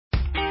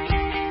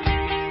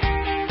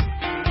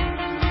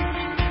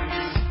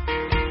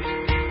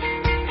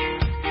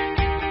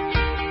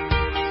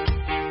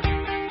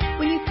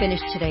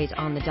finish today's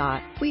On the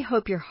Dot, we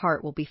hope your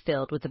heart will be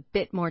filled with a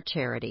bit more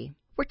charity.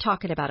 We're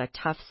talking about a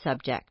tough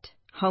subject,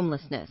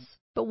 homelessness,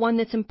 but one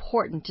that's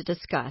important to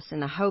discuss in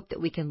the hope that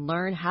we can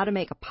learn how to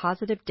make a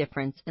positive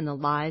difference in the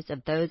lives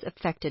of those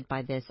affected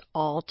by this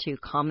all too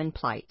common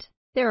plight.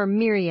 There are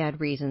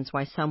myriad reasons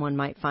why someone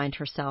might find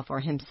herself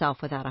or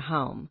himself without a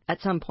home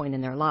at some point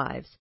in their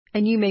lives,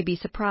 and you may be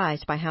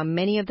surprised by how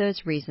many of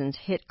those reasons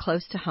hit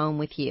close to home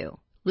with you.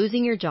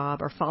 Losing your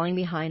job or falling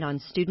behind on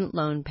student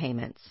loan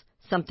payments,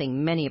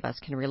 something many of us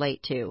can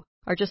relate to,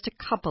 are just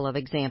a couple of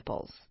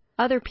examples.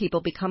 Other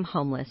people become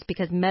homeless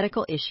because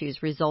medical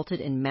issues resulted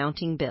in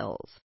mounting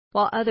bills,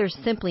 while others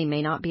simply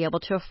may not be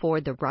able to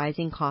afford the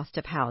rising cost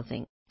of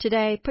housing.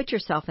 Today, put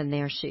yourself in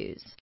their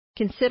shoes.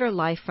 Consider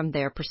life from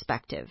their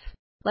perspective.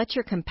 Let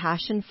your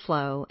compassion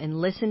flow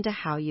and listen to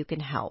how you can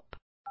help.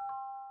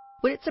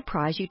 Would it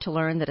surprise you to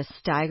learn that a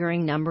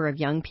staggering number of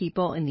young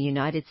people in the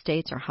United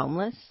States are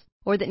homeless,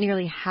 or that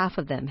nearly half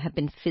of them have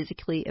been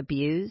physically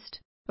abused?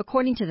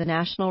 According to the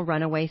National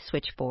Runaway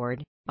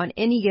Switchboard, on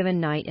any given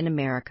night in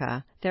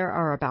America, there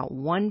are about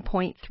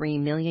 1.3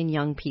 million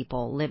young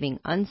people living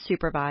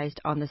unsupervised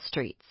on the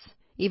streets.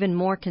 Even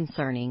more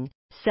concerning,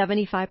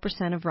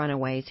 75% of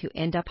runaways who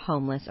end up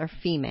homeless are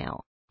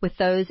female, with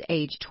those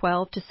aged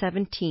 12 to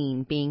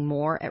 17 being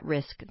more at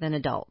risk than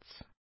adults.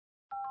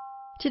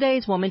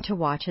 Today's Woman to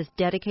Watch has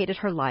dedicated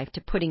her life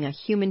to putting a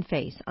human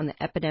face on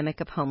the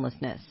epidemic of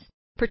homelessness,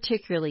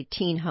 particularly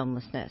teen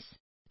homelessness,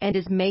 and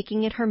is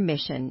making it her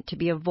mission to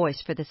be a voice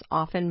for this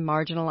often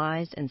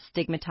marginalized and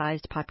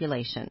stigmatized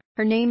population.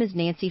 Her name is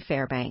Nancy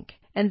Fairbank,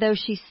 and though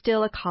she's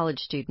still a college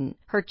student,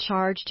 her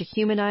charge to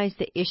humanize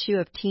the issue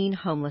of teen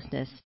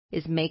homelessness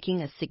is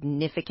making a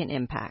significant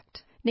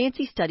impact.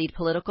 Nancy studied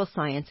political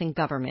science and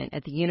government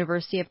at the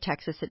University of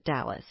Texas at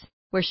Dallas,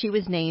 where she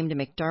was named a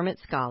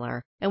McDermott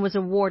Scholar and was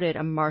awarded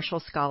a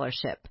Marshall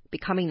Scholarship,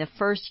 becoming the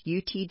first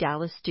UT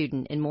Dallas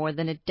student in more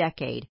than a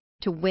decade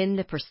to win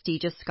the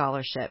prestigious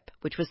scholarship,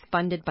 which was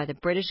funded by the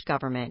British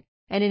government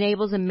and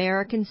enables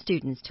American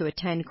students to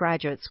attend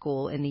graduate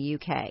school in the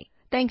UK.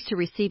 Thanks to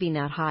receiving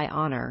that high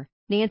honor,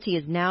 Nancy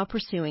is now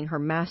pursuing her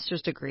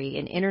master's degree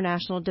in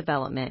international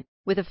development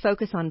with a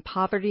focus on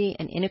poverty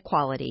and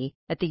inequality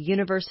at the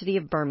University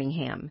of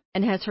Birmingham,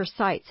 and has her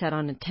sights set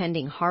on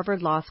attending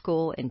Harvard Law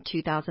School in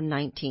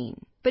 2019.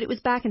 But it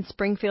was back in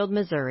Springfield,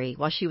 Missouri,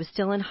 while she was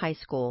still in high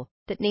school,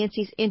 that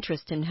Nancy's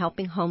interest in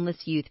helping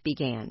homeless youth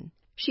began.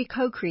 She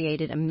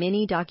co-created a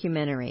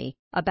mini-documentary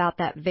about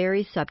that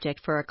very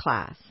subject for a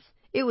class.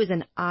 It was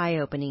an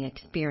eye-opening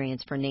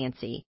experience for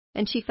Nancy,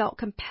 and she felt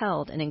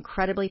compelled and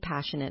incredibly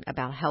passionate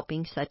about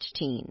helping such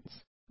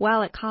teens.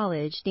 While at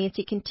college,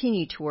 Nancy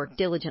continued to work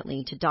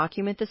diligently to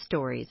document the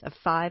stories of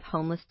 5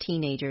 homeless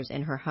teenagers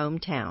in her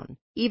hometown,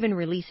 even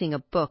releasing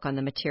a book on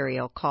the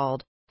material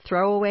called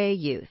Throwaway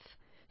Youth: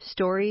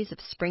 Stories of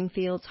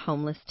Springfield's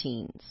Homeless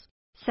Teens.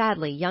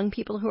 Sadly, young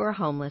people who are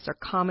homeless are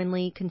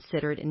commonly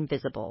considered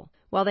invisible.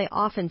 While they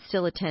often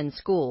still attend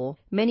school,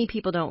 many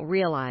people don't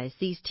realize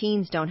these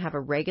teens don't have a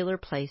regular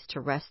place to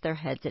rest their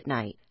heads at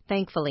night.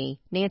 Thankfully,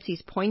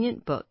 Nancy's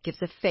poignant book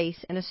gives a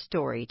face and a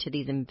story to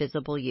these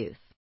invisible youth.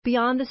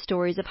 Beyond the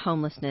stories of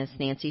homelessness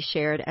Nancy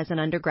shared as an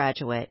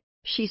undergraduate,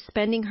 she's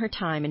spending her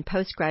time in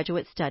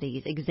postgraduate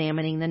studies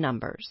examining the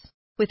numbers.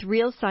 With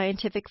real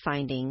scientific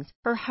findings,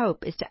 her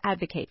hope is to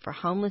advocate for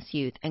homeless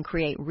youth and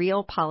create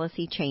real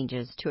policy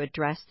changes to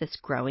address this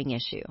growing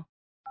issue.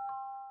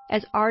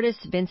 As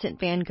artist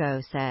Vincent van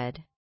Gogh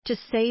said, "To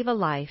save a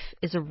life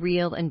is a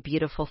real and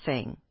beautiful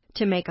thing.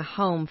 To make a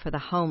home for the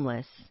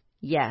homeless,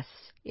 yes,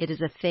 it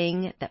is a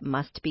thing that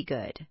must be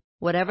good.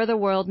 Whatever the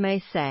world may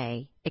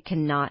say, it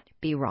cannot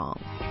be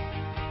wrong."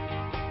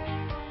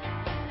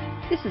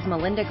 This is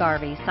Melinda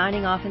Garvey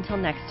signing off until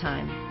next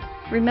time.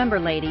 Remember,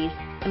 ladies,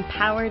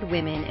 empowered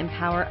women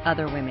empower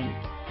other women.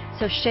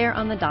 So share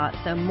On the Dot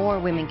so more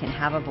women can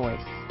have a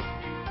voice.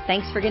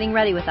 Thanks for getting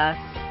ready with us.